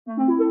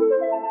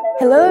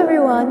Hello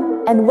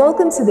everyone, and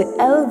welcome to the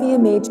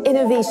LVMH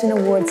Innovation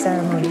Award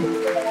ceremony.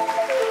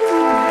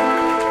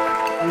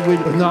 We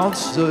will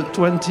announce the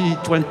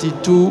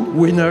 2022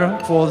 winner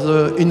for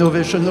the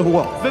Innovation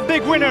Award. The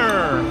big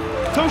winner,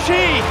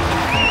 TOSHI!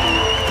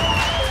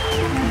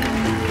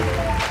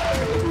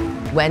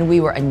 When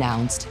we were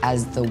announced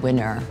as the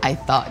winner, I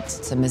thought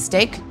it's a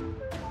mistake.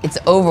 It's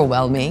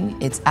overwhelming,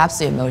 it's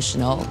absolutely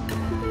emotional.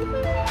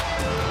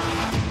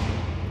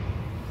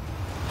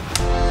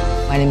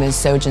 My name is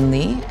Sojin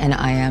Lee, and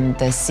I am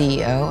the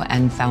CEO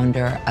and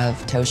founder of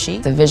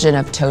TOSHI. The vision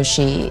of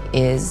TOSHI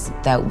is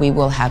that we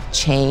will have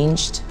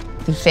changed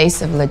the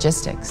face of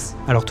logistics.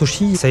 Alors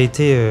TOSHI, ça a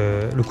été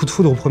le coup de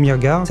foudre au premier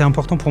regard. C'est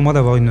important pour moi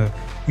d'avoir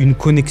une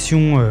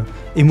connexion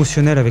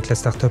émotionnelle avec la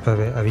start-up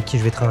avec qui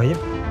je vais travailler.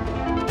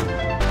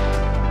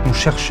 On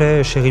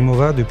cherchait chez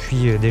RIMOWA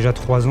depuis déjà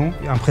 3 ans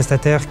un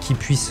prestataire qui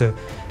puisse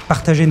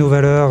partager nos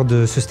valeurs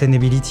de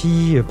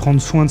sustainability, prendre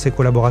soin de ses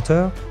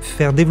collaborateurs,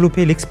 faire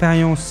développer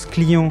l'expérience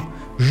client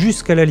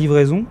jusqu'à la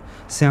livraison.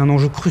 C'est un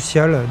enjeu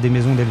crucial des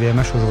maisons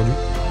d'LVMH aujourd'hui.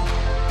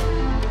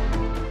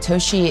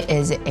 TOSHI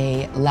is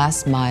a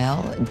last mile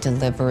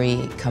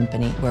delivery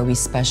company where we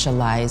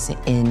specialize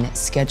in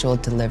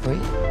scheduled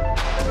delivery.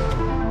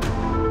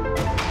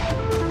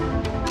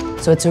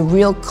 So it's a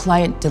real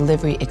client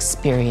delivery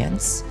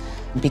experience.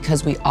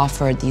 Because we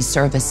offer these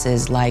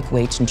services like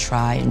wait and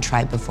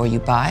try before you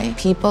buy,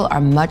 people are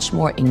much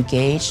more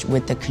engaged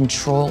with the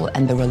control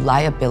and the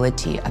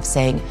reliability of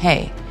saying,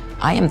 hey,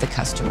 I am the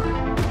customer.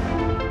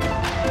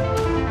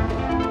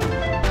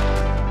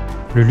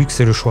 Le luxe,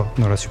 c'est le choix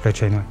dans la supply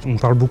chain. On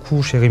parle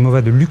beaucoup chez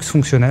RIMOWA de luxe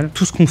fonctionnel.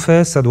 Tout ce qu'on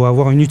fait, ça doit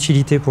avoir une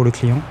utilité pour le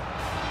client.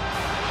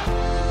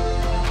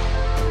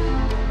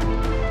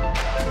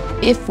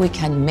 If we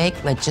can make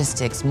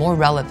logistics more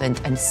relevant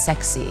and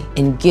sexy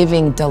in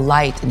giving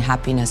delight and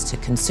happiness to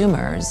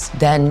consumers,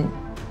 then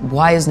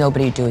why is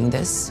nobody doing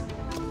this?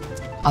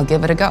 I'll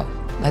give it a go.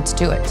 Let's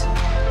do it.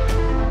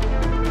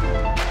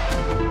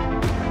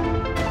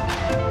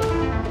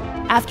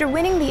 After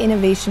winning the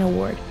Innovation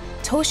Award,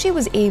 TOSHI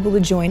was able to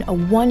join a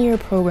 1-year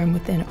program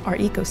within our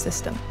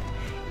ecosystem,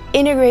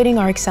 integrating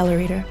our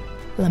accelerator,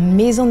 La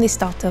Maison des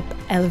Startups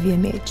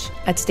LVMH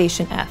at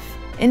Station F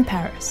in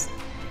Paris,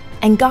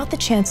 and got the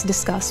chance to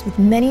discuss with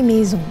many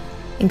Maisons,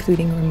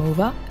 including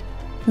RIMOWA,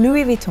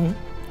 Louis Vuitton,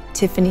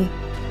 Tiffany,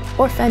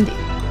 or Fendi.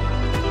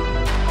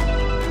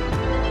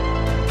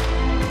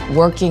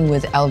 Working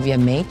with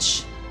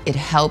LVMH, it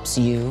helps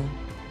you,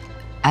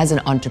 as an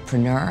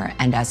entrepreneur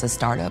and as a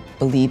startup,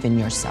 believe in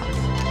yourself.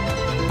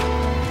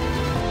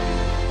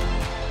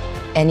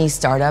 Any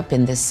startup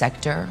in this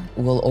sector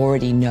will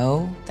already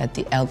know that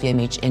the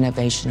LVMH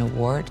Innovation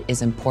Award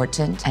is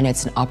important, and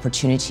it's an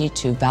opportunity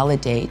to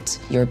validate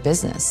your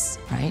business,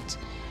 right?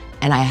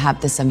 And I have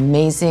this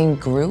amazing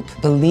group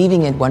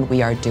believing in what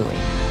we are doing.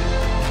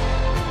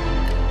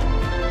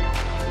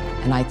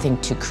 And I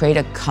think to create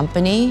a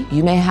company,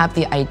 you may have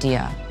the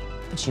idea,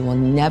 but you will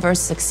never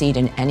succeed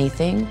in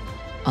anything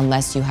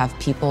unless you have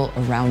people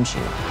around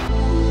you.